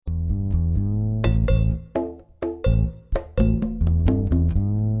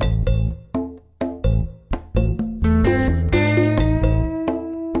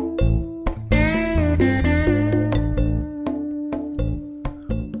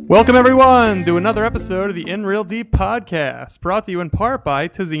Welcome, everyone, to another episode of the In Real Deep podcast, brought to you in part by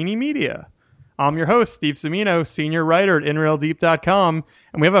Tazzini Media. I'm your host, Steve Cimino, senior writer at InRealDeep.com,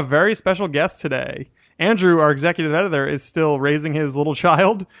 and we have a very special guest today. Andrew, our executive editor, is still raising his little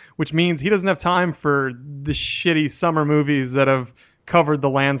child, which means he doesn't have time for the shitty summer movies that have covered the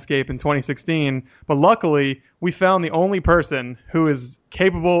landscape in 2016. But luckily, we found the only person who is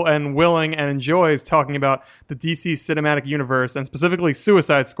capable and willing and enjoys talking about the DC cinematic universe, and specifically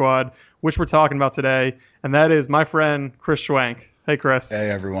Suicide Squad, which we're talking about today. And that is my friend, Chris Schwank. Hey, Chris. Hey,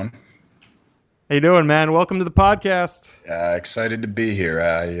 everyone. How you doing, man? Welcome to the podcast. Excited to be here.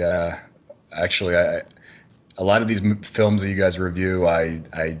 A lot of these films that you guys review,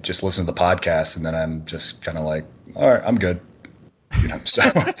 I just listen to the podcast, and then I'm just kind of like, all right, I'm good. So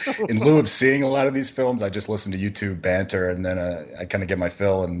in lieu of seeing a lot of these films, I just listen to YouTube banter, and then I kind of get my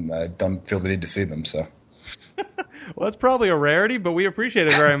fill, and I don't feel the need to see them. So, well, that's probably a rarity, but we appreciate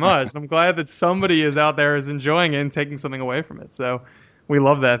it very much. I'm glad that somebody is out there is enjoying it and taking something away from it. So we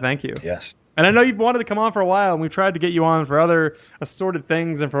love that. Thank you. Yes. And I know you've wanted to come on for a while, and we've tried to get you on for other assorted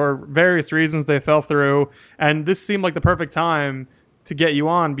things, and for various reasons they fell through. And this seemed like the perfect time to get you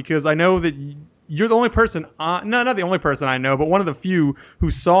on, because I know that you're the only person, not the only person I know, but one of the few who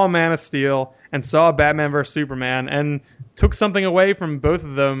saw Man of Steel and saw Batman vs. Superman and took something away from both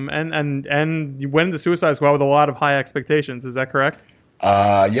of them, and you went into Suicide Squad with a lot of high expectations. Is that correct?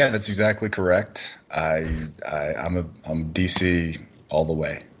 Yeah, that's exactly correct. I'm DC all the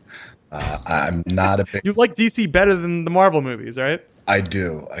way. I'm not a big... You like DC better than the Marvel movies, right? I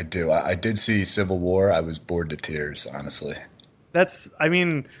do. I did see Civil War. I was bored to tears, honestly.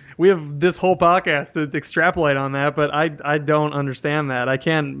 We have this whole podcast to extrapolate on that, but I don't understand that. I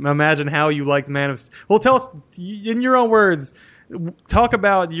can't imagine how you liked Man of Steel. Well, tell us, in your own words, talk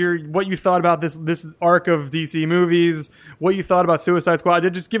about what you thought about this arc of DC movies, what you thought about Suicide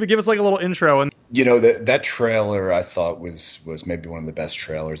Squad. Just give us like a little intro. And that trailer I thought was maybe one of the best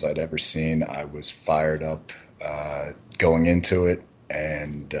trailers I'd ever seen. I was fired up going into it,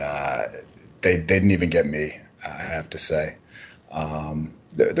 and they didn't even get me, I have to say.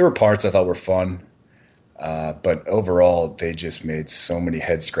 There were parts I thought were fun, but overall they just made so many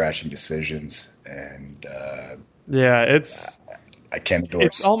head-scratching decisions, and I can't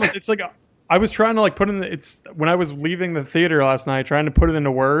endorse. It's like I was trying to put in when I was leaving the theater last night, trying to put it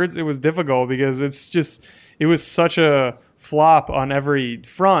into words. It was difficult because it was such a flop on every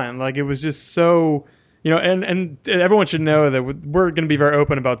front. Like, it was just so, and everyone should know that we're going to be very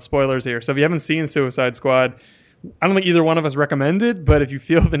open about spoilers here. So if you haven't seen Suicide Squad, I don't think either one of us recommend it, but if you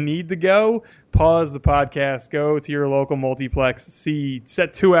feel the need to go, pause the podcast, go to your local multiplex,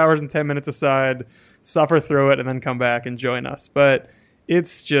 set 2 hours and 10 minutes aside, suffer through it, and then come back and join us. But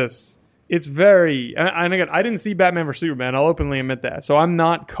it's very, and again, I didn't see Batman vs. Superman, I'll openly admit that. So I'm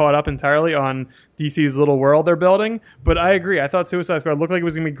not caught up entirely on DC's little world they're building, but I agree. I thought Suicide Squad looked like it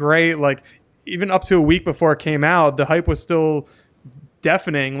was going to be great. Like, even up to a week before it came out, the hype was still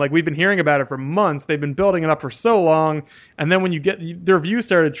deafening. Like, we've been hearing about it for months. They've been building it up for so long, and then when the reviews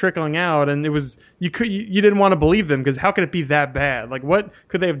started trickling out, and it was you didn't want to believe them, because how could it be that bad? Like, what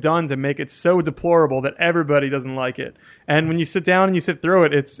could they have done to make it so deplorable that everybody doesn't like it? And when you sit down and you sit through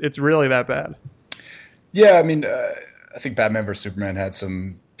it, it's really that bad. Yeah, I think Batman vs. Superman had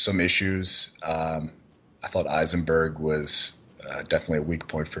some issues. I thought Eisenberg was definitely a weak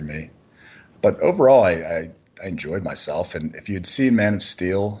point for me, but overall, I enjoyed myself. And if you'd seen Man of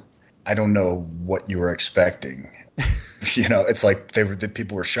Steel, I don't know what you were expecting. It's like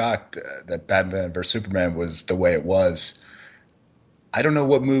people were shocked that Batman vs. Superman was the way it was. I don't know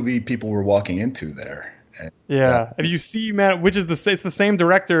what movie people were walking into there. Yeah, and you see, man, it's the same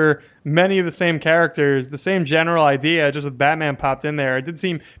director, many of the same characters, the same general idea, just with Batman popped in there.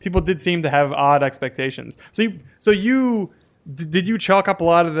 People did seem to have odd expectations. Did you chalk up a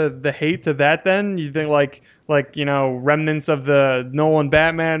lot of the hate to that then? You think like remnants of the Nolan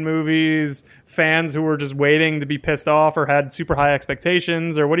Batman movies, fans who were just waiting to be pissed off or had super high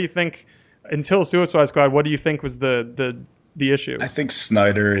expectations? Or what do you think, until Suicide Squad, what do you think was the issue? I think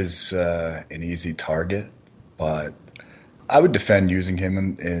Snyder is an easy target, but I would defend using him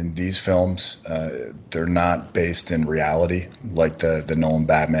in these films. They're not based in reality like the Nolan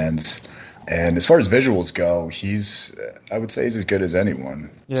Batmans. And as far as visuals go, I would say he's as good as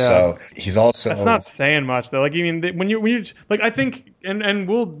anyone. Yeah. So he's also... That's not saying much, though. Like, when you I think, and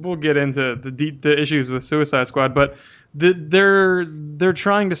we'll get into the issues with Suicide Squad, but they're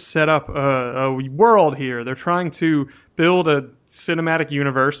trying to set up a world here. They're trying to build a cinematic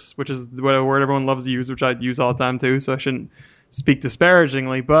universe, which is the word everyone loves to use, which I use all the time too, so I shouldn't speak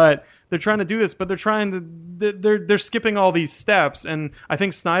disparagingly, but they're trying to do this, but they're skipping all these steps. And I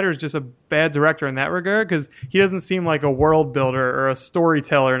think Snyder's just a bad director in that regard, because he doesn't seem like a world builder or a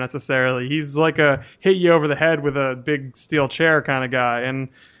storyteller necessarily. He's like a hit you over the head with a big steel chair kind of guy. And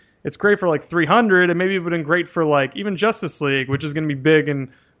it's great for like 300, and maybe it would have been great for like even Justice League, which is going to be big and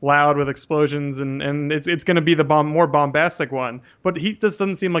loud with explosions, and it's going to be the more bombastic one. But he just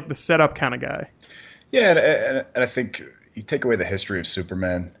doesn't seem like the setup kind of guy. Yeah, and I think you take away the history of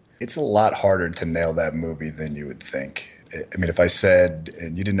Superman, it's a lot harder to nail that movie than you would think. I mean, if I said,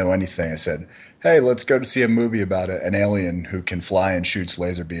 and you didn't know anything, I said, hey, let's go to see a movie about an alien who can fly and shoots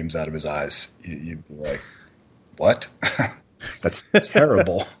laser beams out of his eyes, you'd be like, what? That's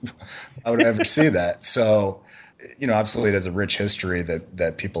terrible. How would I ever see that? So, obviously it has a rich history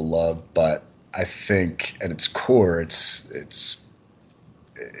that people love, but I think at its core, it's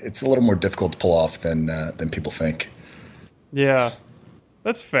a little more difficult to pull off than people think. Yeah,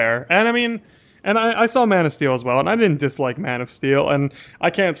 that's fair. And I mean, and I saw Man of Steel as well, and I didn't dislike Man of Steel, and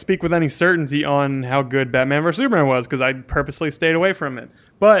I can't speak with any certainty on how good Batman vs Superman was, because I purposely stayed away from it.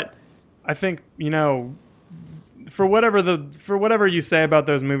 But I think, for whatever you say about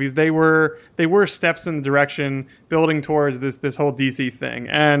those movies, they were steps in the direction building towards this whole DC thing.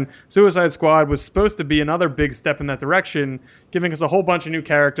 And Suicide Squad was supposed to be another big step in that direction, giving us a whole bunch of new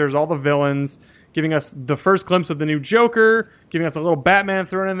characters, all the villains, giving us the first glimpse of the new Joker, giving us a little Batman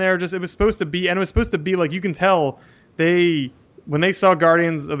thrown in there. It was supposed to be like, you can tell when they saw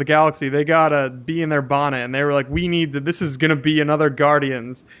Guardians of the Galaxy, they got a bee in their bonnet, and they were like, this is going to be another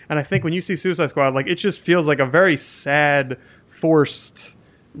Guardians. And I think when you see Suicide Squad, like, it just feels like a very sad, forced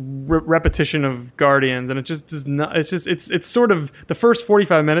repetition of Guardians, and it just does not, it's sort of, the first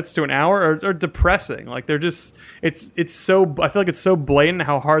 45 minutes to an hour are depressing. Like, they're just, it's so, I feel like it's so blatant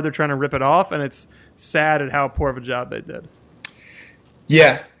how hard they're trying to rip it off, and it's sad at how poor of a job they did.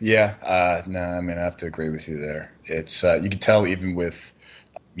 Yeah. No, I mean, I have to agree with you there. It's you can tell even with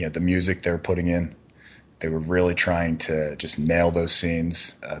the music they were putting in, they were really trying to just nail those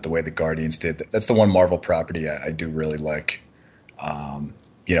scenes the way the Guardians did. That's the one Marvel property I do really like. And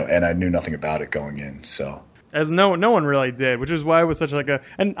I knew nothing about it going in, so. As no one really did, which is why it was such like a.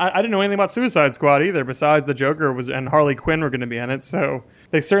 And I didn't know anything about Suicide Squad either. Besides the Joker and Harley Quinn were going to be in it, so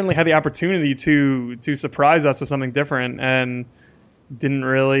they certainly had the opportunity to surprise us with something different, and didn't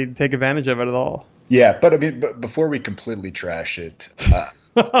really take advantage of it at all. Yeah, but I mean, before we completely trash it.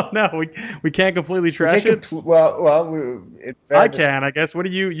 No, we can't completely trash it. I can, I guess. What do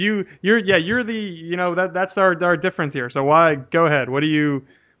you're the that's our difference here. So why? Go ahead. What did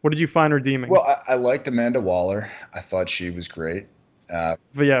you find redeeming? Well, I liked Amanda Waller. I thought she was great. But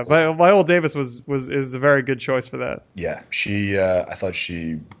yeah, Viola Davis is a very good choice for that. Yeah, I thought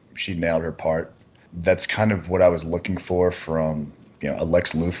she nailed her part. That's kind of what I was looking for from a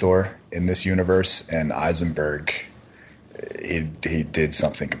Lex Luthor in this universe, and Eisenberg. He did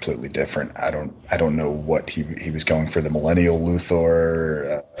something completely different. I don't know what he was going for, the millennial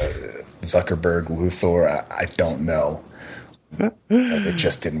Luthor, Zuckerberg Luthor. I don't know. It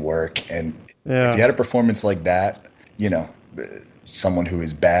just didn't work. And if you had a performance like that, someone who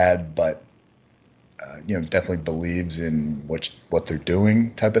is bad but definitely believes in what they're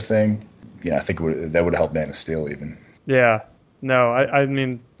doing, type of thing. I think that would help Man of Steel even. Yeah. No, I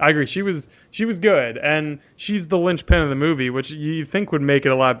mean, I agree. She was good, and she's the linchpin of the movie, which you think would make it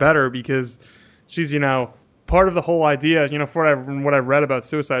a lot better, because she's, part of the whole idea, from what I've read about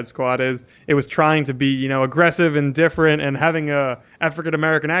Suicide Squad, is it was trying to be, aggressive and different, and having a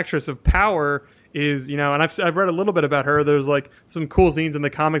African-American actress of power is, and I've read a little bit about her. There's like some cool scenes in the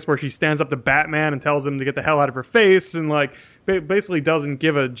comics where she stands up to Batman and tells him to get the hell out of her face, and like basically doesn't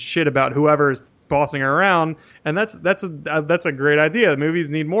give a shit about whoever's bossing her around. And that's a great idea. Movies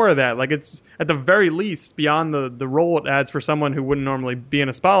need more of that. Like, it's at the very least, beyond the role it adds for someone who wouldn't normally be in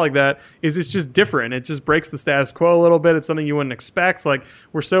a spot like that, is it's just different. It just breaks the status quo a little bit. It's something you wouldn't expect. Like,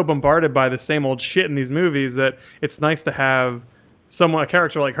 we're so bombarded by the same old shit in these movies that it's nice to have a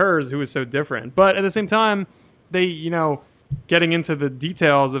character like hers who is so different. But at the same time, they, getting into the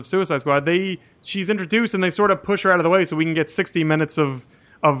details of Suicide Squad, she's introduced and they sort of push her out of the way so we can get 60 minutes of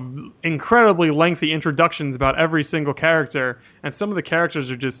incredibly lengthy introductions about every single character. And some of the characters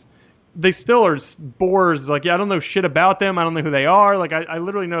are just, they still are bores. Like, I don't know shit about them. I don't know who they are. Like, I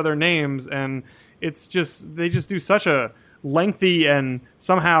literally know their names, and it's just, they just do such a lengthy and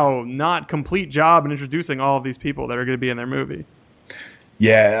somehow not complete job in introducing all of these people that are going to be in their movie.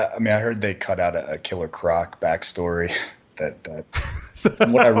 Yeah, I mean, I heard they cut out a Killer Croc backstory. that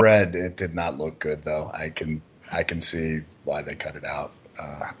from what I read, it did not look good, though. I can see why they cut it out.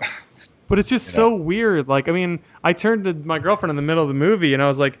 But it's just so weird. Like, I mean, I turned to my girlfriend in the middle of the movie, and I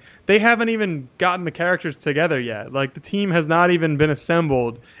was like, they haven't even gotten the characters together yet. Like, the team has not even been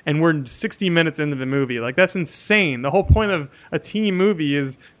assembled, and we're 60 minutes into the movie. Like, that's insane. The whole point of a team movie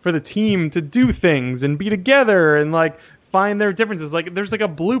is for the team to do things and be together and, like, find their differences. Like, there's, like, a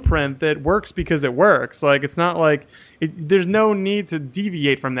blueprint that works because it works. Like, it's not like there's no need to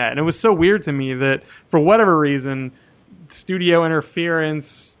deviate from that. And it was so weird to me that, for whatever reason, studio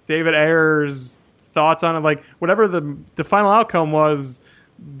interference, David Ayer's thoughts on it, like, whatever the final outcome was,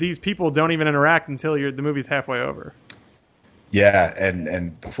 these people don't even interact until the movie's halfway over. Yeah,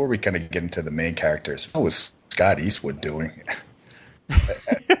 and before we kind of get into the main characters, what was Scott Eastwood doing?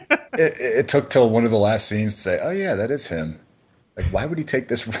 it took till one of the last scenes to say, "Oh yeah, that is him." Like, why would he take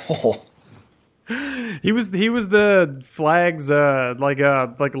this role? He was the flag's like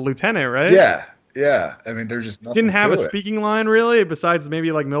a lieutenant, right? Yeah. I mean, there's just nothing didn't have to a it. speaking line really, besides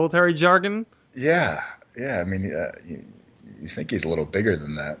maybe like military jargon. Yeah. I mean, you think he's a little bigger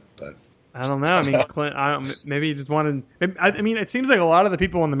than that, but I don't know. I mean, Clint, maybe he just wanted. I mean, it seems like a lot of the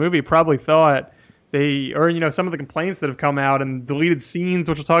people in the movie probably thought some of the complaints that have come out and deleted scenes,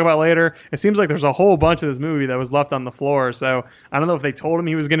 which we'll talk about later. It seems like there's a whole bunch of this movie that was left on the floor. So I don't know if they told him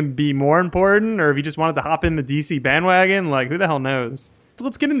he was going to be more important, or if he just wanted to hop in the DC bandwagon. Like, who the hell knows? So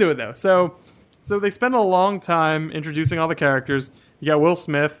let's get into it though. So they spend a long time introducing all the characters. You got Will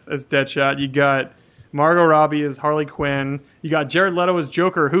Smith as Deadshot. You got Margot Robbie as Harley Quinn. You got Jared Leto as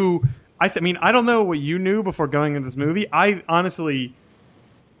Joker, who I mean, I don't know what you knew before going into this movie. I honestly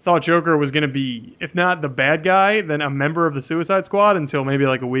thought Joker was going to be, if not the bad guy, then a member of the Suicide Squad until maybe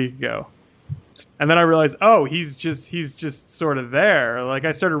like a week ago. And then I realized, oh, he's just sort of there. Like,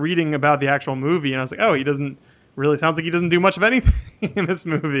 I started reading about the actual movie, and I was like, oh, he doesn't really, sounds like he doesn't do much of anything in this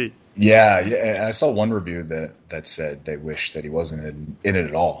movie. Yeah. I saw one review that said they wish that he wasn't in it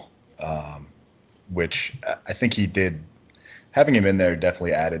at all, which I think he did. Having him in there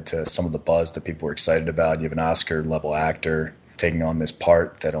definitely added to some of the buzz that people were excited about. You have an Oscar-level actor taking on this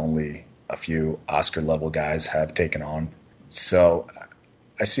part that only a few Oscar-level guys have taken on. So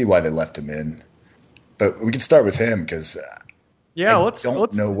I see why they left him in. But we can start with him because let's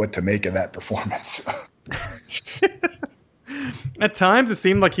know what to make of that performance. At times, it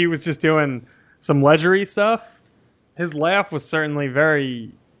seemed like he was just doing some ledgery stuff. His laugh was certainly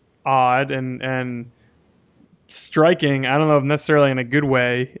very odd and striking. I don't know if necessarily in a good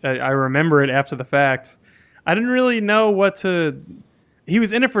way. I remember it after the fact. I didn't really know what to. He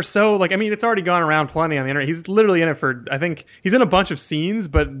was in it for it's already gone around plenty on the internet. He's literally in it for, I think, he's in a bunch of scenes,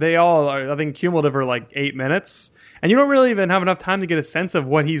 but they all are, I think, cumulative are like 8 minutes. And you don't really even have enough time to get a sense of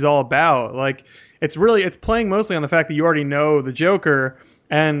what he's all about. Like, it's playing mostly on the fact that you already know the Joker,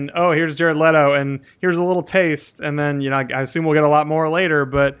 and, oh, here's Jared Leto, and here's a little taste, and then, I assume we'll get a lot more later,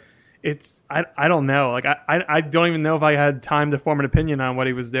 but I don't know. Like, I don't even know if I had time to form an opinion on what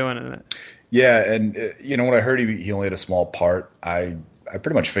he was doing in it. Yeah, and when I heard he only had a small part, I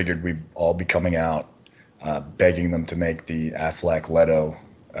pretty much figured we'd all be coming out begging them to make the Affleck-Leto,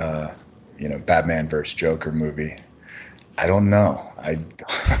 Batman versus Joker movie. I don't know. I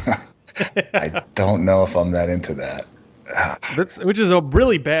don't know if I'm that into that. Which is a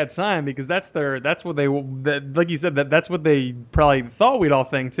really bad sign, because that's what they, like you said, that's what they probably thought we'd all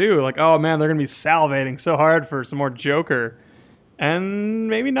think too. Like, oh man, they're gonna be salivating so hard for some more Joker, and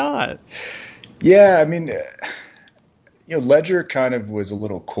maybe not. Yeah, I mean, Ledger kind of was a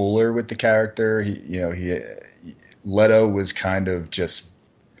little cooler with the character. Leto was kind of just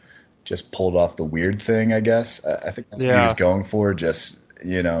pulled off the weird thing, I guess. I think that's what he was going for. Just,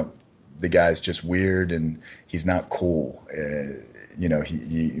 the guy's just weird and he's not cool.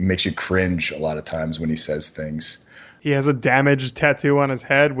 He makes you cringe a lot of times when he says things. He has a damaged tattoo on his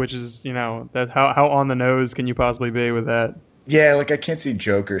head, which is, that how on the nose can you possibly be with that? Yeah, like, I can't see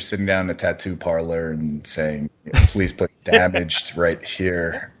Joker sitting down in a tattoo parlor and saying, please put damaged right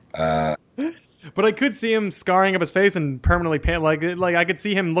here. But I could see him scarring up his face and permanently paint. Like I could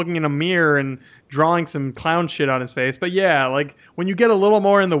see him looking in a mirror and drawing some clown shit on his face. But yeah, like, when you get a little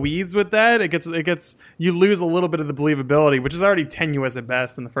more in the weeds with that, it gets you lose a little bit of the believability, which is already tenuous at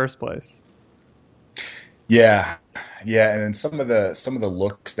best in the first place. Yeah, and then some of the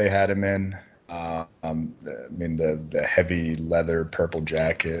looks they had him in. I mean, the heavy leather purple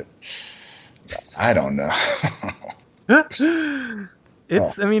jacket. I don't know.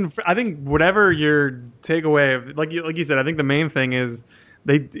 I mean, I think whatever your takeaway of, like you said, I think the main thing is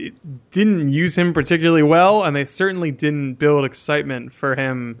they didn't use him particularly well, and they certainly didn't build excitement for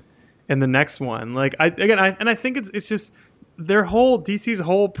him in the next one. Like, I think it's just their whole DC's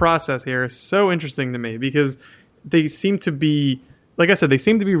whole process here is so interesting to me, because they seem to be like I said, they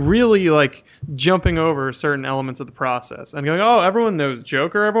seem to be really like jumping over certain elements of the process and going, oh, everyone knows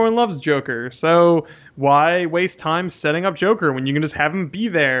Joker, everyone loves Joker, so why waste time setting up Joker when you can just have him be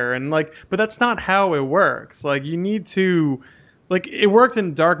there? And like, but that's not how it works. Like, you need to, like, it worked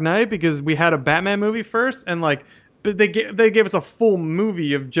in Dark Knight because we had a Batman movie first, and like, but they gave us a full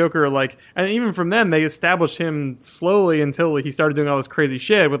movie of Joker, like, and even from then they established him slowly until he started doing all this crazy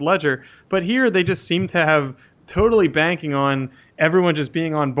shit with Ledger. But here they just seem to have totally banking on everyone just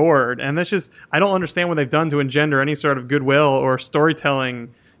being on board, and that's just, I don't understand what they've done to engender any sort of goodwill or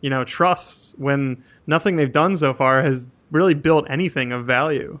storytelling, trusts, when nothing they've done so far has really built anything of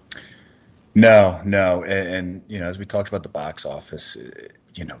value. No, and as we talked about the box office,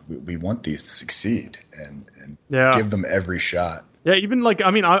 we want these to succeed and give them every shot. Yeah, even like,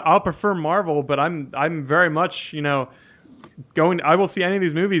 I mean, I'll prefer Marvel, but I'm very much, I will see any of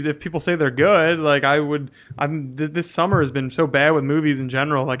these movies if people say they're good. Like, this summer has been so bad with movies in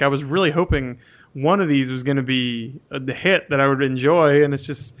general. Like, I was really hoping one of these was going to be the hit that I would enjoy, and it's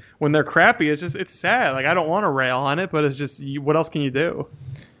just, when they're crappy, it's sad. Like, I don't want to rail on it, but it's just, what else can you do?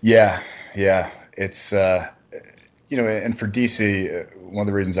 Yeah, it's and for DC, one of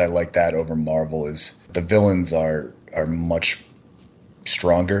the reasons I like that over Marvel is the villains are much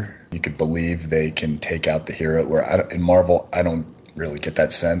stronger. You could believe they can take out the hero. Where in Marvel, I don't really get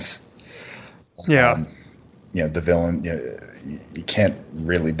that sense. Yeah. The villain, you can't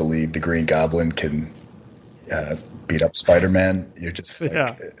really believe the Green Goblin can beat up Spider-Man. You're just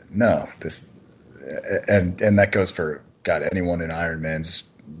like, no, this, and that goes for anyone in Iron Man's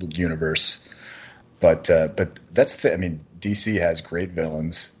universe. But that's I mean, DC has great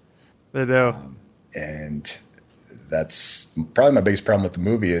villains. They do. And that's probably my biggest problem with the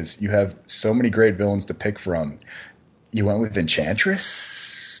movie is you have so many great villains to pick from. You went with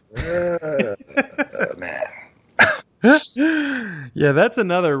Enchantress? Man. Yeah, that's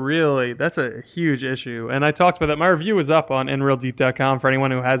a huge issue. And I talked about that. My review is up on InRealDeep.com. For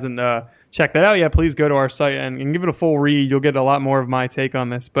anyone who hasn't checked that out yet, please go to our site and give it a full read. You'll get a lot more of my take on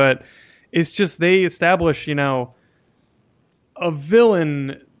this. But it's just, they establish, a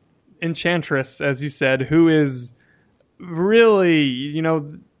villain, Enchantress, as you said, who is really,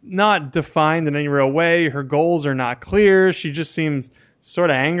 not defined in any real way. Her goals are not clear. She just seems sort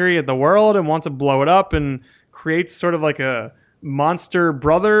of angry at the world and wants to blow it up, and creates sort of like a monster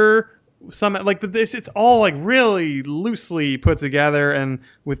brother. It's all like really loosely put together and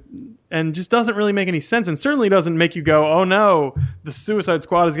just doesn't really make any sense, and certainly doesn't make you go, oh no, the Suicide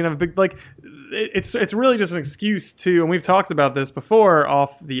Squad is gonna have a big, like, it's really just an excuse to, and we've talked about this before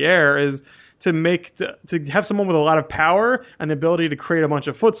off the air, is to have someone with a lot of power and the ability to create a bunch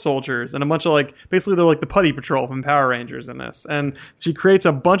of foot soldiers and a bunch of, like, basically they're like the Putty Patrol from Power Rangers in this, and she creates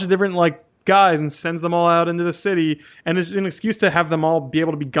a bunch of different, like, guys and sends them all out into the city, and it's an excuse to have them all be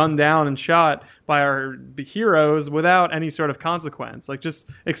able to be gunned down and shot by our heroes without any sort of consequence. Like, just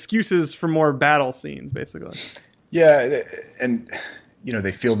excuses for more battle scenes, basically. Yeah, and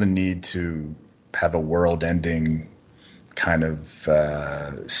they feel the need to have a world-ending kind of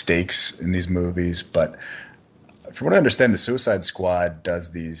stakes in these movies, but from what I understand, the Suicide Squad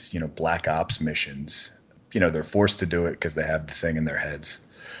does these black ops missions. They're forced to do it because they have the thing in their heads.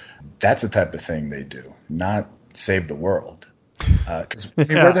 That's the type of thing they do, not save the world. Because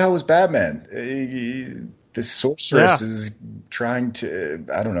where the hell was Batman? This sorceress is trying to,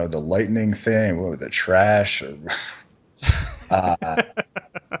 I don't know, the lightning thing, the trash. I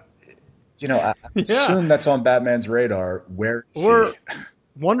assume that's on Batman's radar. Where is he?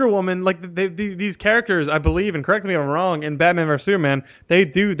 Wonder Woman, like, these characters, I believe, and correct me if I'm wrong, in Batman vs Superman, they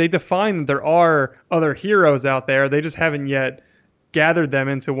define that there are other heroes out there. They just haven't yet gathered them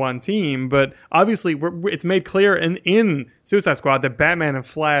into one team. But obviously it's made clear in Suicide Squad that Batman and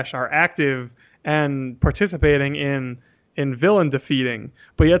Flash are active and participating in villain defeating,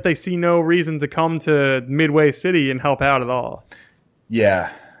 but yet they see no reason to come to Midway City and help out at all.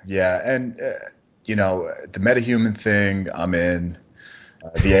 Yeah, and the metahuman thing, I'm in.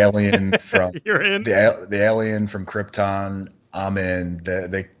 The alien from You're in? the alien from Krypton, I'm in.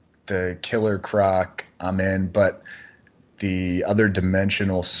 The Killer Croc, I'm in. But the other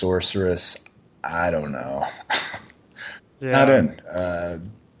dimensional sorceress, I don't know. Yeah. Not in.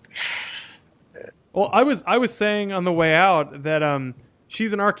 Well, I was saying on the way out that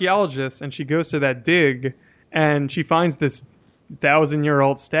she's an archaeologist, and she goes to that dig, and she finds this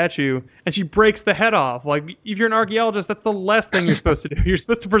 1,000-year-old statue, and she breaks the head off. Like, if you're an archaeologist, that's the last thing you're supposed to do. You're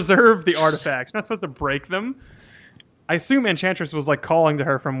supposed to preserve the artifacts. You're not supposed to break them. I assume Enchantress was like calling to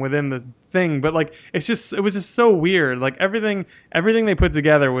her from within the thing, but like it was just so weird. Like everything they put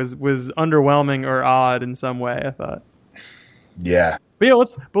together was underwhelming or odd in some way, I thought. Yeah. But yeah,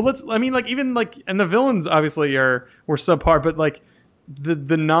 let's. I mean, like even like, and the villains obviously were subpar, but like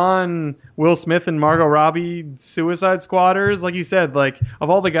the non Will Smith and Margot Robbie Suicide Squatters, like you said, like of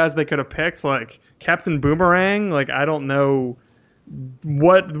all the guys they could have picked, like Captain Boomerang, like I don't know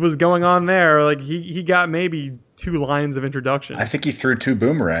what was going on there. Like he got maybe 2 lines of introduction. I think he threw 2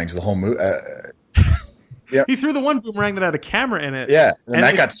 boomerangs the whole movie. Yeah. He threw the one boomerang that had a camera in it. Yeah, and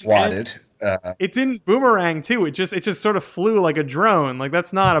that got swatted. It didn't boomerang too. It just sort of flew like a drone. Like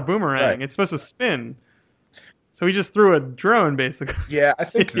that's not a boomerang. Right. It's supposed to spin. So he just threw a drone, basically. Yeah, I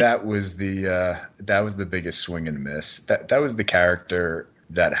think that was the biggest swing and miss. That was the character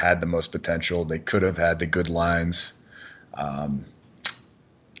that had the most potential. They could have had the good lines. I'm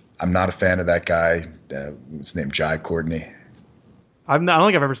not a fan of that guy. What's his name? Jai Courtney. I don't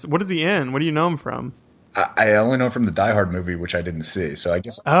think I've ever. What is he in? What do you know him from? I only know him from the Die Hard movie, which I didn't see. So I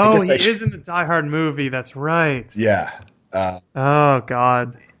guess. Oh, he is in the Die Hard movie. That's right. Yeah. Oh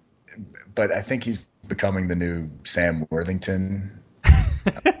God. But I think he's becoming the new Sam Worthington.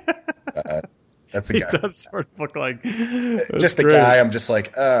 That's a guy. He does sort of look like just the guy. I'm just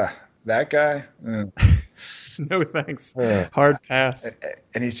like, that guy. No thanks. Hard pass.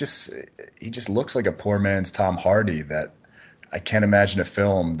 And he just looks like a poor man's Tom Hardy. That I can't imagine a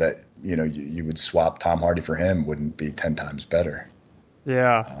film that you would swap Tom Hardy for him wouldn't be 10 times better.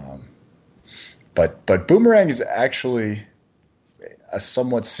 Yeah. But Boomerang is actually a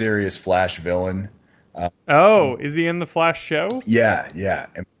somewhat serious Flash villain. Is he in the Flash show? Yeah.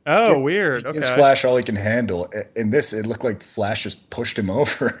 And weird. He gives Okay. Flash all he can handle. In this, it looked like Flash just pushed him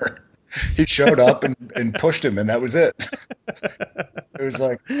over. He showed up and pushed him, and that was it. It was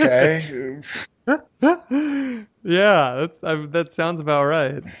like, okay. Yeah, that sounds about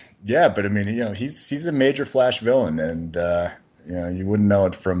right. Yeah, but I mean, he's a major Flash villain, and you wouldn't know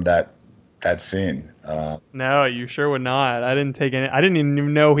it from that scene. No, you sure would not. I didn't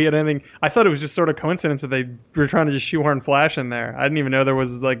even know he had anything. I thought it was just sort of coincidence that they were trying to just shoehorn Flash in there. I didn't even know there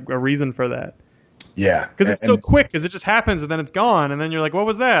was like a reason for that. Yeah, because it's so quick. Because it just happens and then it's gone, and then you're like, "What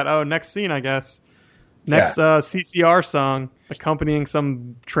was that?" Oh, next scene, I guess. Next CCR song accompanying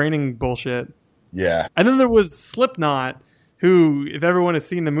some training bullshit. Yeah, and then there was Slipknot, who, if everyone has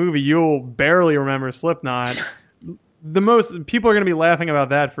seen the movie, you'll barely remember Slipknot. The most people are going to be laughing about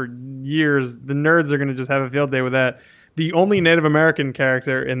that for years. The nerds are going to just have a field day with that. The only Native American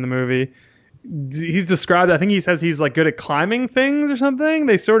character in the movie, he's described. I think he says he's like good at climbing things or something.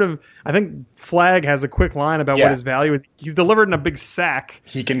 They sort of. I think Flag has a quick line about what his value is. He's delivered in a big sack.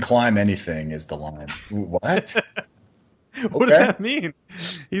 He can climb anything is the line. What? What does that mean?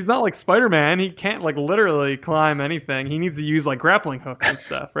 He's not like Spider-Man. He can't like literally climb anything. He needs to use like grappling hooks and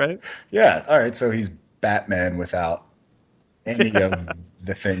stuff, right? Yeah. All right. So he's Batman without any of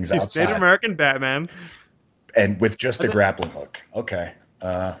the things he's outside. Native American Batman. And with just a grappling hook. Okay.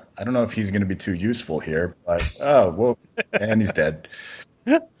 I don't know if he's going to be too useful here, but and he's dead.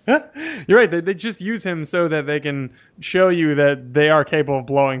 You're right. They just use him so that they can show you that they are capable of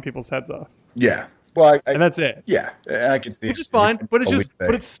blowing people's heads off. Yeah. Well, and that's it. Yeah, I can see. Which is fine, but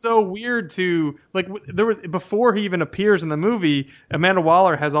it's so weird to like. There was before he even appears in the movie. Amanda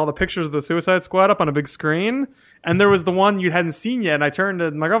Waller has all the pictures of the Suicide Squad up on a big screen, and there was the one you hadn't seen yet. And I turned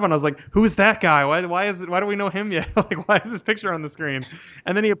to my girlfriend. I was like, "Who is that guy? Why do we know him yet? Like, why is this picture on the screen?"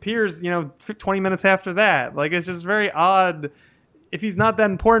 And then he appears, 20 minutes after that. Like, it's just very odd. If he's not that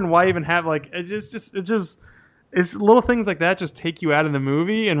important, why even have like? It's little things like that just take you out of the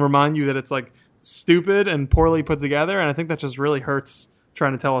movie and remind you that it's like stupid and poorly put together, and I think that just really hurts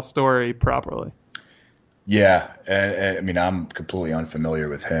trying to tell a story properly. Yeah, and I mean, I'm completely unfamiliar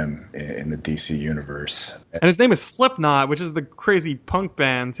with him in the DC universe. And his name is Slipknot, which is the crazy punk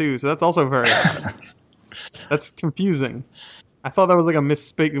band too, so that's also very odd. That's confusing. I thought that was like a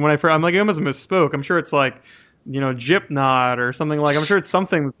misspeak. When I'm like, I almost misspoke. I'm sure it's like, Gypnot or something like. I'm sure it's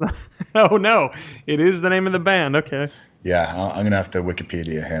something. Oh no, it is the name of the band. Okay. Yeah, I'm gonna have to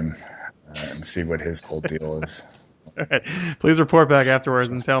Wikipedia him. And see what his whole deal is. All right. Please report back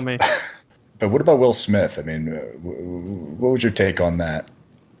afterwards and tell me. But what about Will Smith? I mean, what was your take on that?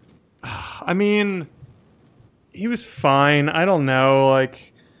 I mean, he was fine. I don't know.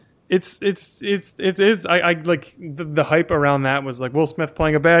 Like, it's I like the hype around that was like Will Smith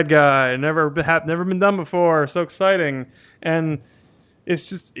playing a bad guy, never been done before, so exciting, and it's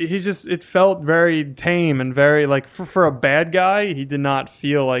just it felt very tame and very like for a bad guy, he did not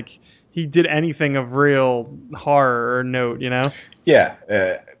feel like he did anything of real horror or note, Yeah.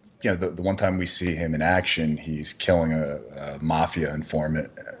 The one time we see him in action, he's killing a mafia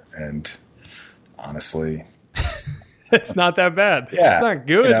informant. And honestly, it's not that bad. Yeah, it's not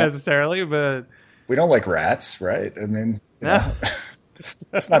good necessarily, but we don't like rats, right? I mean, You know?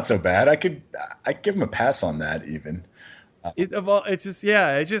 That's not so bad. I'd give him a pass on that even. It's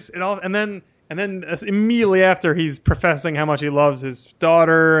just it all and then immediately after he's professing how much he loves his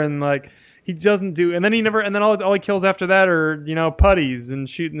daughter and like he doesn't do and then all he kills after that are putties and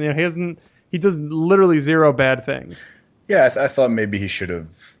shooting. He does literally zero bad things. Yeah, I thought maybe he should have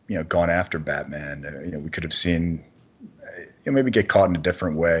gone after Batman. We could have seen maybe get caught in a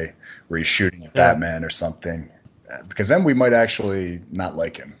different way where he's shooting at Batman or something. Because then we might actually not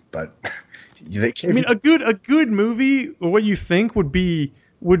like him. But a good movie. What you think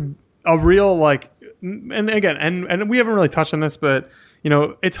would a real like, and again, and we haven't really touched on this, but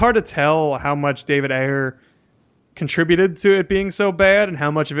it's hard to tell how much David Ayer contributed to it being so bad, and how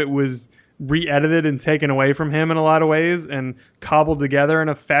much of it was re-edited and taken away from him in a lot of ways, and cobbled together in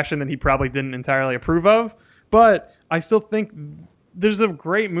a fashion that he probably didn't entirely approve of. But I still think there's a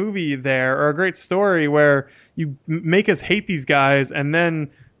great movie there, or a great story where you make us hate these guys and then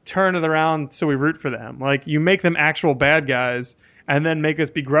turn it around so we root for them. Like, you make them actual bad guys and then make us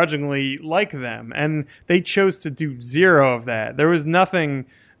begrudgingly like them. And they chose to do zero of that. There was nothing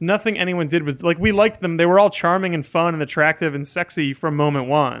anyone did was like, we liked them. They were all charming and fun and attractive and sexy from moment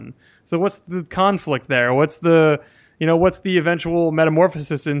one. So what's the conflict there? What's the eventual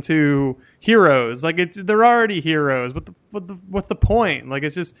metamorphosis into heroes? Like, they're already heroes. What's the point? Like,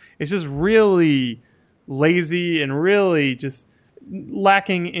 it's just really lazy and really just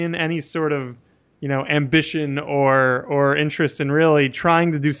lacking in any sort of ambition or interest in really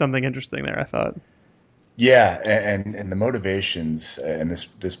trying to do something interesting there, I thought. Yeah, and the motivations, and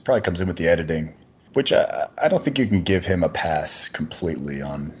this probably comes in with the editing, which I don't think you can give him a pass completely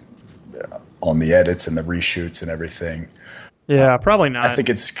on the edits and the reshoots and everything. Yeah, probably not. I think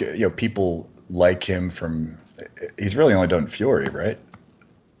it's people like him from. He's really only done Fury, right?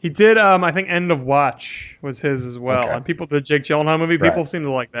 He did. I think End of Watch was his as well. Okay. And the Jake Gyllenhaal movie, people seem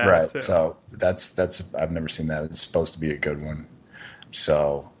to like that. Right. Too. So that's I've never seen that. It's supposed to be a good one.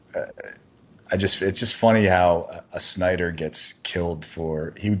 So it's just funny how a Snyder gets killed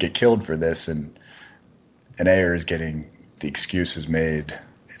he would get killed for this, and Ayer is getting the excuses made.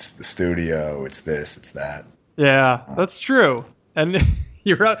 It's the studio. It's this. It's that. Yeah, that's true. And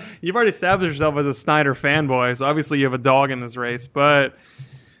you've already established yourself as a Snyder fanboy, so obviously you have a dog in this race. But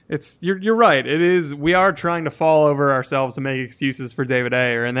you're right. It is. We are trying to fall over ourselves to make excuses for David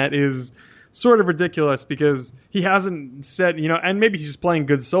Ayer, and that is sort of ridiculous because he hasn't said, and maybe he's just playing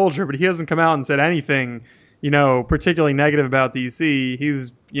good soldier, but he hasn't come out and said anything, particularly negative about DC.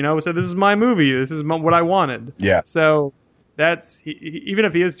 He's, said, this is my movie. This is what I wanted. Yeah. So even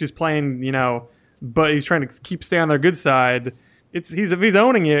if he is just playing, but he's trying to stay on their good side. If he's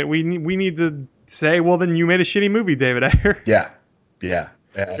owning it, we need to say, well, then you made a shitty movie, David Ayer. Yeah.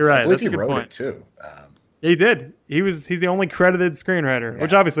 You're right. I believe That's a good wrote point. it too. He did. He's the only credited screenwriter,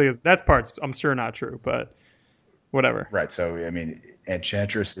 which obviously that part's I'm sure not true, but whatever. Right. So I mean,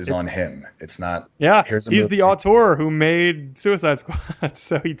 Enchantress is on him. It's not. Yeah. He's the auteur who made Suicide Squad,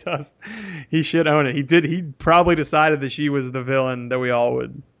 so he should own it. He probably decided that she was the villain that we all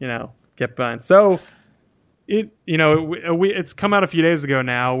would get behind. So it's come out a few days ago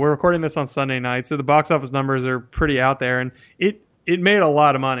now. We're recording this on Sunday night, so the box office numbers are pretty out there, and it made a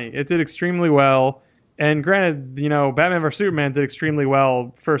lot of money. It did extremely well. And granted, Batman vs. Superman did extremely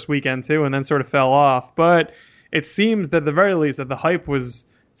well first weekend too, and then sort of fell off. But it seems that at the very least that the hype was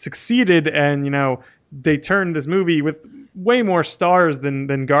succeeded, and they turned this movie with way more stars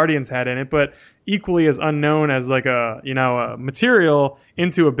than Guardians had in it, but equally as unknown as like a material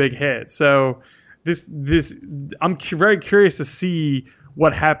into a big hit. So this I'm very curious to see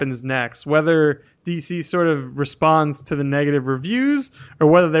what happens next, whether DC sort of responds to the negative reviews or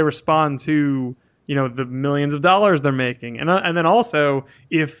whether they respond to the millions of dollars they're making. And then also,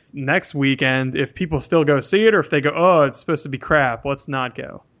 if next weekend, if people still go see it, or if they go, oh, it's supposed to be crap, let's not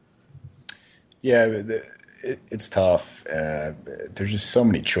go. Yeah, it's tough. There's just so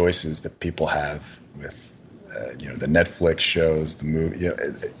many choices that people have with, the Netflix shows, the movie.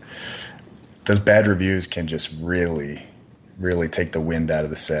 Those bad reviews can just really, really take the wind out of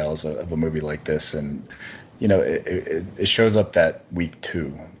the sails of a movie like this. And, it shows up that week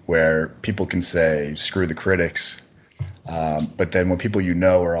too, where people can say, screw the critics. But then when people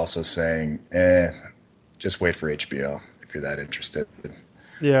are also saying, just wait for HBO if you're that interested.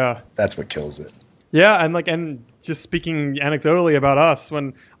 Yeah. That's what kills it. Yeah, and just speaking anecdotally about us,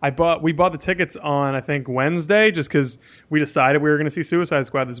 when we bought the tickets on, I think, Wednesday, just because we decided we were going to see Suicide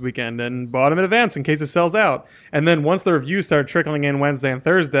Squad this weekend, and bought them in advance in case it sells out. And then once the reviews started trickling in Wednesday and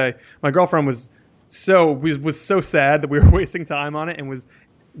Thursday, my girlfriend was so sad that we were wasting time on it, and was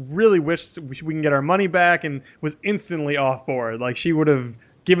really wished we can get our money back, and was instantly off board. Like, she would have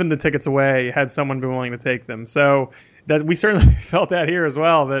given the tickets away had someone been willing to take them. So that we certainly felt that here as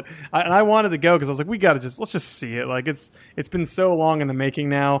well. And I wanted to go because I was like, let's just see it. Like, it's been so long in the making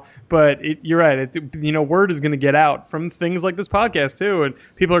now. But you're right. Word is going to get out from things like this podcast too, and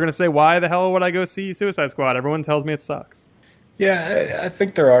people are going to say, why the hell would I go see Suicide Squad? Everyone tells me it sucks. Yeah, I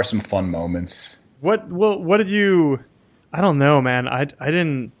think there are some fun moments. What did you? I don't know, man. I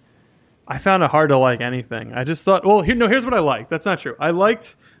didn't. I found it hard to like anything. I just thought, here's what I liked. That's not true. I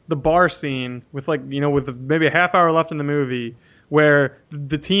liked the bar scene with maybe a half hour left in the movie, where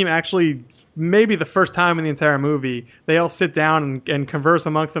the team actually, maybe the first time in the entire movie, they all sit down and converse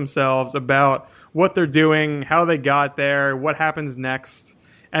amongst themselves about what they're doing, how they got there, what happens next,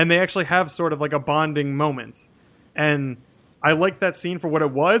 and they actually have sort of like a bonding moment. And I liked that scene for what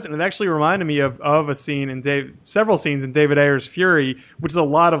it was, and it actually reminded me of a scene in several scenes in David Ayer's Fury, which is a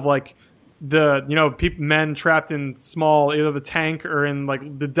lot of like men trapped in small, either the tank or in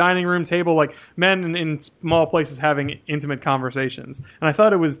like the dining room table, like men in small places having intimate conversations. And I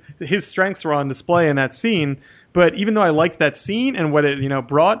thought his strengths were on display in that scene. But even though I liked that scene and what it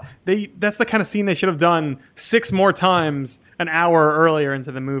brought, that's the kind of scene they should have done 6 more times an hour earlier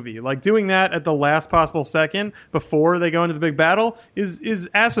into the movie. Like, doing that at the last possible second before they go into the big battle is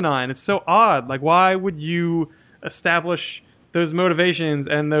asinine. It's so odd. Like, why would you establish those motivations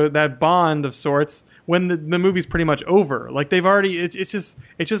and that bond of sorts when the movie's pretty much over? Like, they've already, it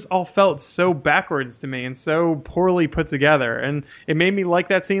just all felt so backwards to me and so poorly put together, and it made me like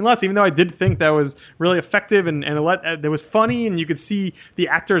that scene less, even though I did think that was really effective and it was funny, and you could see the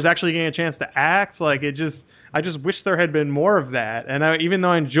actors actually getting a chance to act. Like, I just wish there had been more of that. And even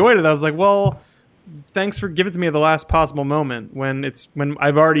though I enjoyed it, I was like, well, thanks for giving it to me at the last possible moment when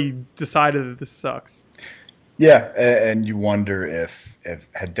I've already decided that this sucks. Yeah, and you wonder if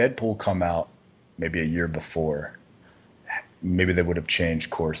had Deadpool come out maybe a year before, maybe they would have changed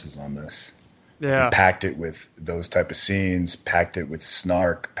courses on this. Yeah, and packed it with those type of scenes, packed it with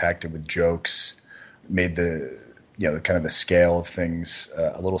snark, packed it with jokes, made the kind of the scale of things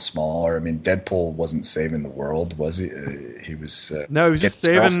a little smaller. I mean, Deadpool wasn't saving the world, was he? He was no, he was just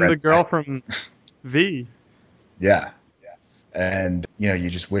saving the girl from V. Yeah, and you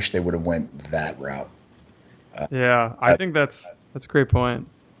just wish they would have went that route. Yeah, I think that's a great point,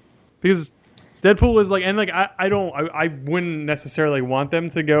 because Deadpool is like, and like I wouldn't necessarily want them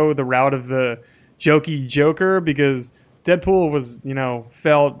to go the route of the jokey Joker, because Deadpool was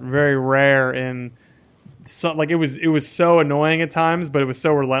felt very rare, and so like it was so annoying at times, but it was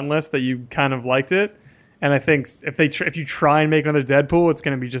so relentless that you kind of liked it. And I think if you try and make another Deadpool, it's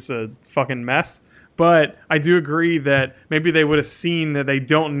going to be just a fucking mess. But I do agree that maybe they would have seen that they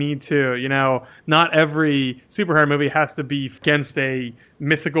don't need to, not every superhero movie has to be against a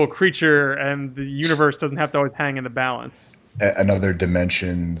mythical creature, and the universe doesn't have to always hang in the balance. Another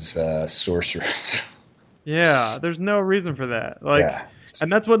dimension's sorceress. Yeah, there's no reason for that. Like, yeah.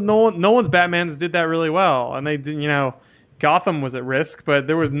 And that's what Nolan's Batmans did that really well. And they did, Gotham was at risk, but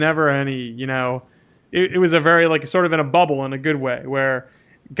there was never any, it was a very, like, sort of in a bubble in a good way, where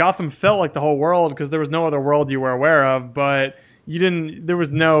Gotham felt like the whole world because there was no other world you were aware of, but it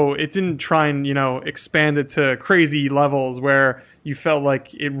didn't try and, expand it to crazy levels where you felt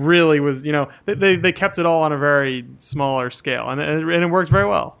like it really was, they kept it all on a very smaller scale, and it worked very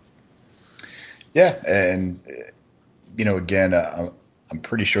well. Yeah. And, again, I'm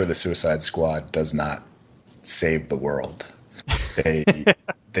pretty sure the Suicide Squad does not save the world.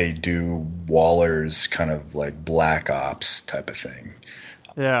 They do Waller's kind of like Black Ops type of thing.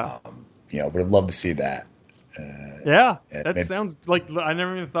 Yeah. But I'd love to see that. That sounds like, I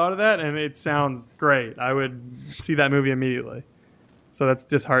never even thought of that, and it sounds great. I would see that movie immediately. So that's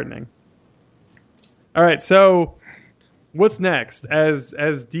disheartening. All right, so what's next? As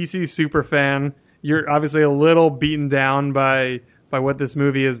DC super fan, you're obviously a little beaten down by what this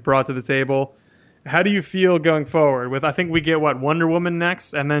movie has brought to the table. How do you feel going forward? I think we get Wonder Woman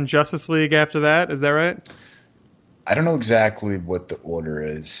next, and then Justice League after that. Is that right? I don't know exactly what the order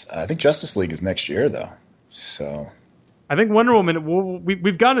is. I think Justice League is next year, though. So I think Wonder Woman.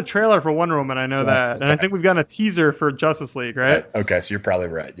 We've gotten a trailer for Wonder Woman. I know that, okay. And I think we've gotten a teaser for Justice League, right? Okay, so you're probably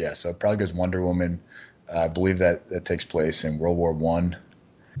right. Yeah, so it probably goes Wonder Woman. I believe that takes place in World War I.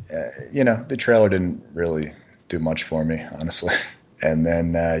 The trailer didn't really do much for me, honestly. And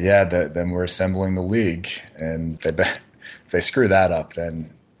then, then we're assembling the League, and if they screw that up,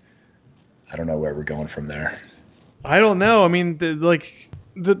 then I don't know where we're going from there. I don't know. I mean,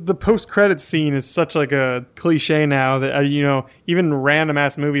 the post credit scene is such like a cliche now that even random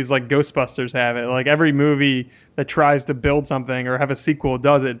ass movies like Ghostbusters have it. Like every movie that tries to build something or have a sequel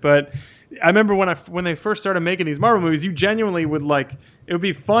does it. But I remember when they first started making these Marvel movies, you genuinely would like it would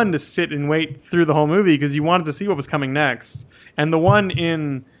be fun to sit and wait through the whole movie because you wanted to see what was coming next. And the one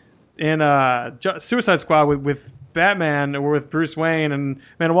in Suicide Squad with Batman or with Bruce Wayne and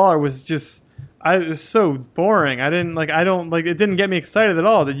Amanda Waller was just. It was so boring. It didn't get me excited at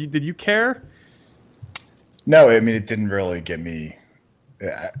all. Did you care? No, I mean, it didn't really get me.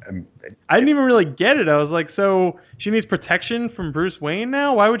 I didn't even really get it. I was like, so she needs protection from Bruce Wayne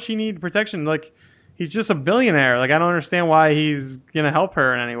now? Why would she need protection? Like, he's just a billionaire. Like, I don't understand why he's going to help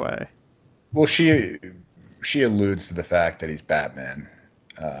her in any way. Well, she alludes to the fact that he's Batman.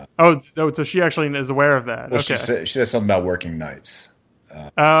 So she actually is aware of that. Well, okay. She says something about working nights.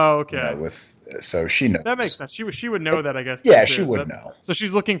 Okay. So she knows. That makes sense. She would know that, I guess. Yeah, she would know. So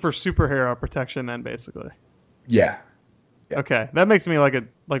she's looking for superhero protection then, basically. Yeah. Okay, that makes me like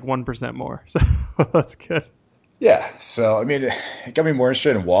 1% more. So that's good. Yeah. So I mean, it got me more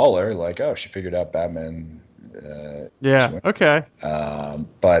interested in Waller. Like, oh, she figured out Batman. Yeah. Okay.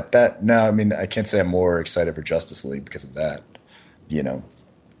 But I mean, I can't say I'm more excited for Justice League because of that.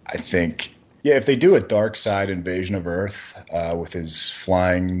 I think. Yeah, if they do a dark side invasion of Earth with his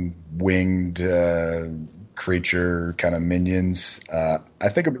flying winged creature kind of minions, I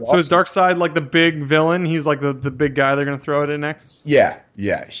think it'd be awesome. So is Darkseid like the big villain? He's like the big guy they're going to throw it in next? Yeah.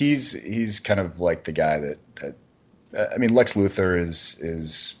 He's kind of like the guy that I mean, Lex Luthor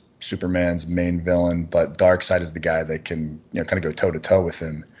is Superman's main villain, but Darkseid is the guy that can kind of go toe to toe with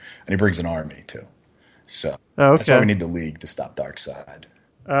him, and he brings an army too. So that's why we need the League to stop Darkseid.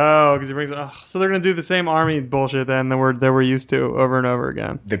 Oh, because he brings it. Oh, so they're going to do the same army bullshit then that we're used to over and over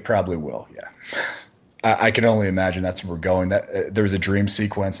again. They probably will, yeah. I can only imagine that's where we're going. There was a dream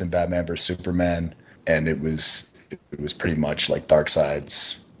sequence in Batman vs Superman, and it was pretty much like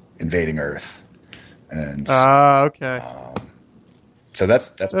Darkseid's invading Earth, and okay. So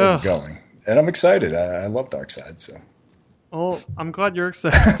that's where we're going, and I'm excited. I love Darkseid, so. Well, I'm glad you're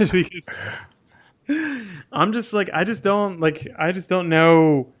excited because. I'm just like I just don't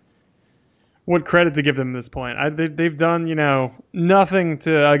know what credit to give them at this point. They've done nothing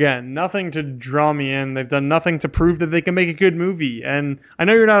to draw me in. They've done nothing to prove that they can make a good movie. And I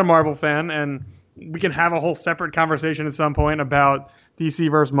know you're not a Marvel fan, and we can have a whole separate conversation at some point about DC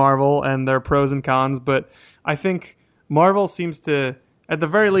versus Marvel and their pros and cons. But I think Marvel seems to, at the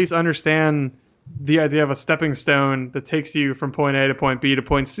very least, understand the idea of a stepping stone that takes you from point A to point B to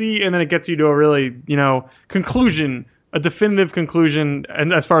point C, and then it gets you to a really, conclusion, a definitive conclusion,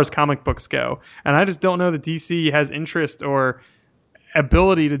 and as far as comic books go. And I just don't know that DC has interest or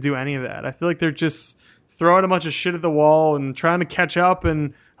ability to do any of that. I feel like they're just throwing a bunch of shit at the wall and trying to catch up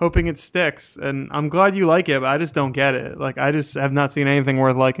and hoping it sticks. And I'm glad you like it, but I just don't get it. Like, I just have not seen anything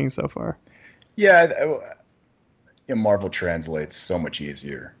worth liking so far. Yeah, Marvel translates so much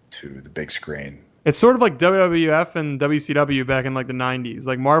easier to the big screen. It's sort of like WWF and WCW back in like the 90s.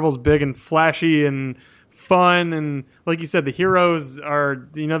 Like Marvel's big and flashy and fun, and like you said, the heroes are,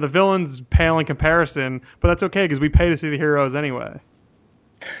 the villains pale in comparison, but that's okay because we pay to see the heroes anyway.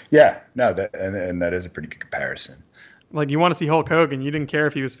 Yeah, no, that is a pretty good comparison. Like, you want to see Hulk Hogan, you didn't care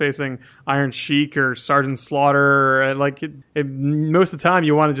if he was facing Iron Sheik or Sergeant Slaughter. Most of the time,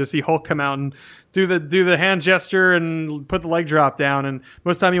 you want to just see Hulk come out and do the hand gesture and put the leg drop down. And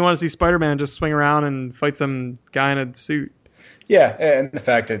most of the time, you want to see Spider-Man just swing around and fight some guy in a suit. Yeah, and the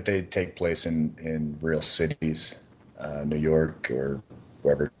fact that they take place in real cities, New York or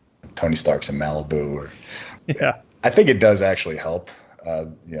wherever, Tony Stark's in Malibu. Yeah, I think it does actually help.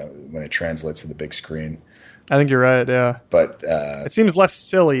 When it translates to the big screen. I think you're right. Yeah, but it seems less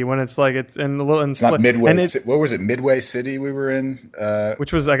silly when it's like it's in a little. It's not Midway. What was it? Midway City we were in,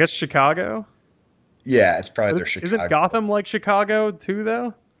 which was, I guess, Chicago. Yeah, it's probably their Chicago. Isn't Gotham like Chicago too,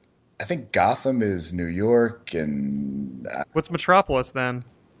 though? I think Gotham is New York, and what's Metropolis then?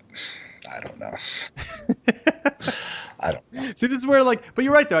 I don't know. I don't know. See, this is where, but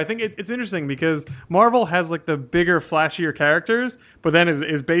you're right, though. I think it's interesting because Marvel has, the bigger, flashier characters, but then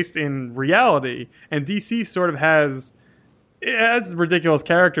is based in reality. And DC sort of has ridiculous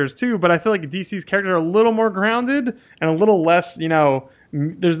characters, too, but I feel like DC's characters are a little more grounded and a little less,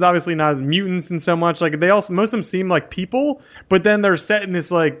 there's obviously not as mutants and so much. Like, most of them seem like people, but then they're set in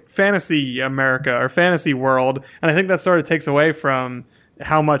this, fantasy America or fantasy world. And I think that sort of takes away from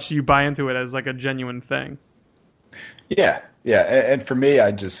how much you buy into it as, a genuine thing. Yeah. And for me,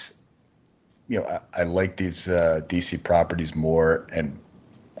 I just, I like these DC properties more. And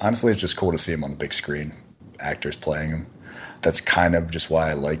honestly, it's just cool to see them on the big screen, actors playing them. that's kind of just why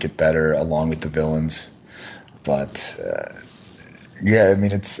I like it better, along with the villains. But yeah, I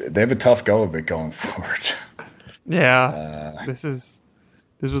mean, they have a tough go of it going forward. Yeah, this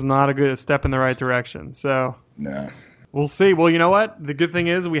was not a good step in the right direction. So No. we'll see. Well, you know what? The good thing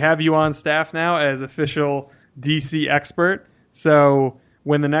is we have you on staff now as official DC expert. So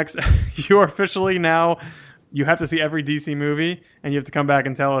when the next you're officially now, you have to see every DC movie, and you have to come back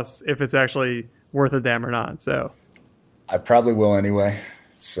and tell us if it's actually worth a damn or not. So I probably will anyway.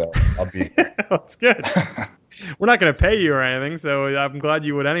 So I'll be. that's good. We're not going to pay you or anything, so I'm glad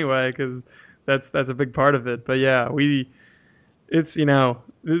you would anyway, because that's a big part of it. But yeah, it's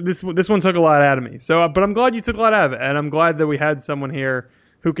this one took a lot out of me. So, but I'm glad you took a lot out of it, and I'm glad that we had someone here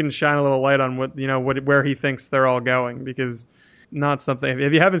who can shine a little light on where he thinks they're all going, because not something.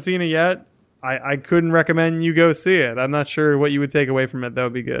 If you haven't seen it yet, I couldn't recommend you go see it. I'm not sure what you would take away from it that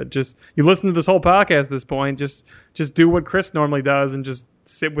would be good. Just you listen to this whole podcast at this point, just do what Chris normally does and just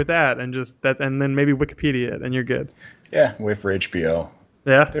sit with that and and then maybe Wikipedia it and you're good. Yeah, wait for HBO.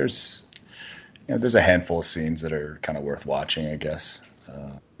 Yeah. There's a handful of scenes that are kind of worth watching, I guess.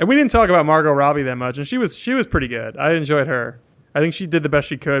 And we didn't talk about Margot Robbie that much, and she was pretty good. I enjoyed her. I think she did the best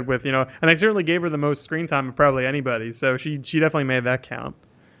she could with, and I certainly gave her the most screen time of probably anybody. So she definitely made that count.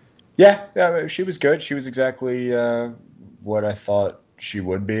 Yeah, she was good. She was exactly what I thought she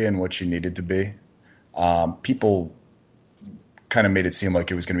would be and what she needed to be. People kind of made it seem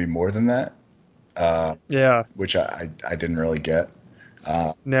like it was going to be more than that. Yeah. Which I didn't really get.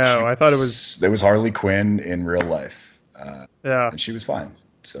 No, I thought it was... There was Harley Quinn in real life. Yeah. And she was fine.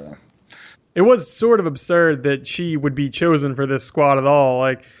 So it was sort of absurd that she would be chosen for this squad at all.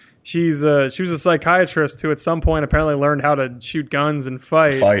 Like, she was a psychiatrist who at some point apparently learned how to shoot guns and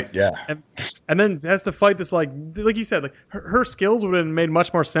fight. Yeah. And then has to fight this, like you said, like her skills would have made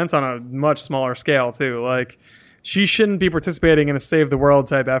much more sense on a much smaller scale too. Like, she shouldn't be participating in a save the world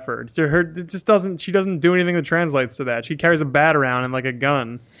type effort. She doesn't do anything that translates to that. She carries a bat around and like a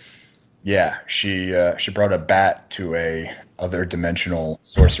gun. Yeah, she brought a bat to a other dimensional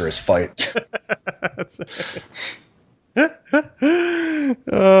sorceress fight.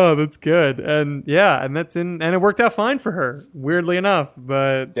 Oh, that's good. And yeah, and it worked out fine for her, weirdly enough.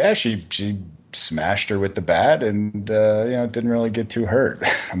 But yeah, she smashed her with the bat and didn't really get too hurt.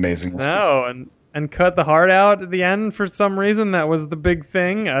 Amazing. No, and cut the heart out at the end for some reason. That was the big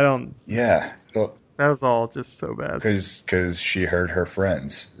thing. Yeah. Well, that was all just so bad. Because she hurt her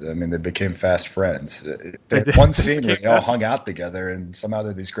friends. I mean, they became fast friends. They had one scene where they all hung out together, and somehow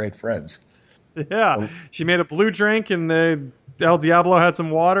they're these great friends. Yeah. She made a blue drink, and El Diablo had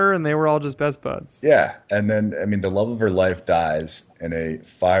some water, and they were all just best buds. Yeah. And then, I mean, the love of her life dies in a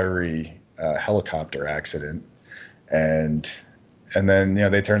fiery helicopter accident. And then,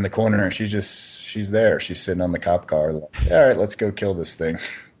 they turn the corner, and she's there. She's sitting on the cop car. Like, all right, let's go kill this thing.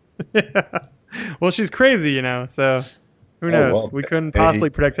 Yeah. Well, she's crazy, so who knows? Well, we couldn't possibly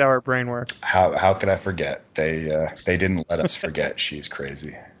predict how her brain works. How could I forget? They didn't let us forget she's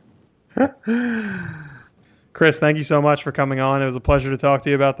crazy. Chris, thank you so much for coming on. It was a pleasure to talk to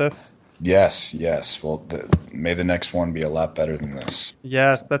you about this. Yes. Well, may the next one be a lot better than this.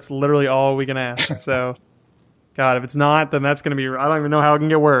 Yes, that's literally all we can ask. So, God, if it's not, then that's going to be... I don't even know how it can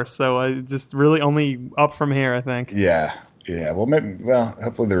get worse. So, just really only up from here, I think. Yeah. Well,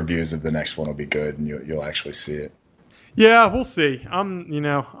 hopefully the reviews of the next one will be good, and you'll actually see it. Yeah, we'll see.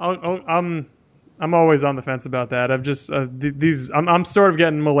 I'm always on the fence about that. I've just I'm sort of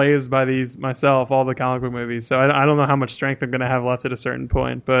getting malaised by these myself, all the comic book movies. So I don't know how much strength I'm going to have left at a certain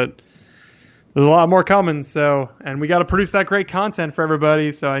point, but there's a lot more coming. So, and we got to produce that great content for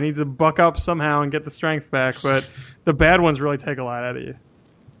everybody. So I need to buck up somehow and get the strength back. But the bad ones really take a lot out of you.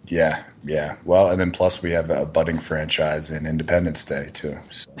 Yeah. Well, and then plus we have a budding franchise in Independence Day too.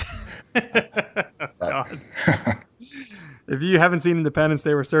 So. God. If you haven't seen Independence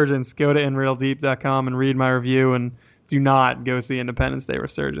Day Resurgence, go to InRealDeep.com and read my review, and do not go see Independence Day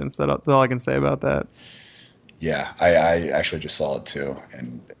Resurgence. That's all I can say about that. Yeah, I actually just saw it too,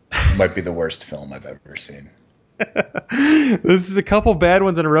 and it might be the worst film I've ever seen. This is a couple bad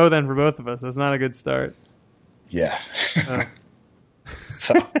ones in a row then for both of us. That's not a good start. Yeah.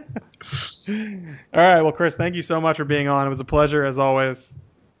 So. All right, well, Chris, thank you so much for being on. It was a pleasure, as always.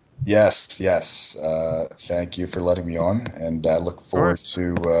 Yes. Thank you for letting me on, and I look forward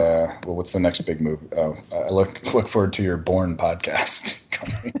to what's the next big move? I look forward to your Bourne podcast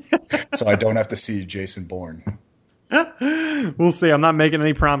coming, so I don't have to see Jason Bourne. We'll see. I'm not making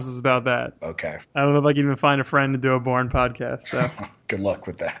any promises about that. Okay. I don't know if I can even find a friend to do a Bourne podcast. So good luck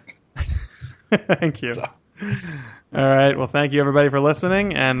with that. Thank you. All right. Well, thank you everybody for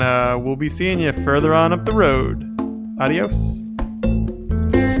listening, and we'll be seeing you further on up the road. Adios.